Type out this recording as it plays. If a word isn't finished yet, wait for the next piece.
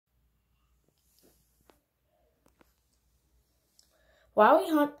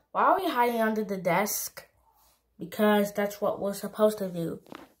Why are we hiding under the desk? Because that's what we're supposed to do.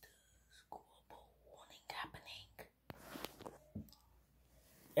 There's global warning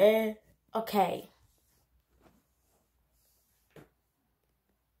happening. Okay.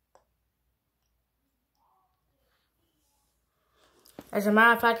 As a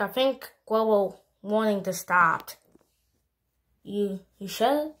matter of fact, I think global warning just stopped. You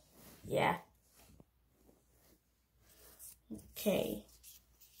sure? Yeah. Okay.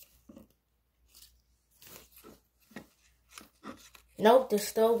 Nope, there's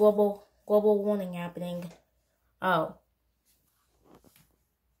still global warning happening. Oh.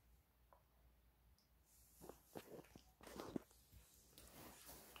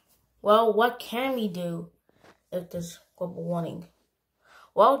 Well, what can we do if there's global warning?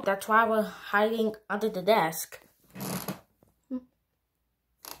 Well, that's why we're hiding under the desk.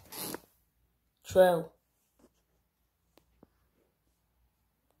 True.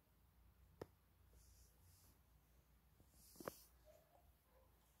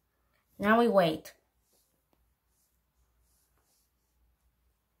 Now we wait.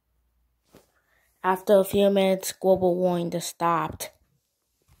 After a few minutes, global warning just stopped.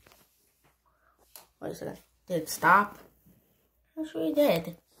 Wait a second. Did it stop? I'm sure it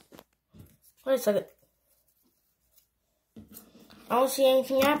did. Wait a second. I don't see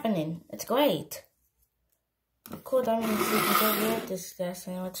anything happening. It's great. Cool, that means we can go get this desk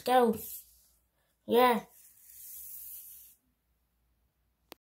and let's go. Yeah.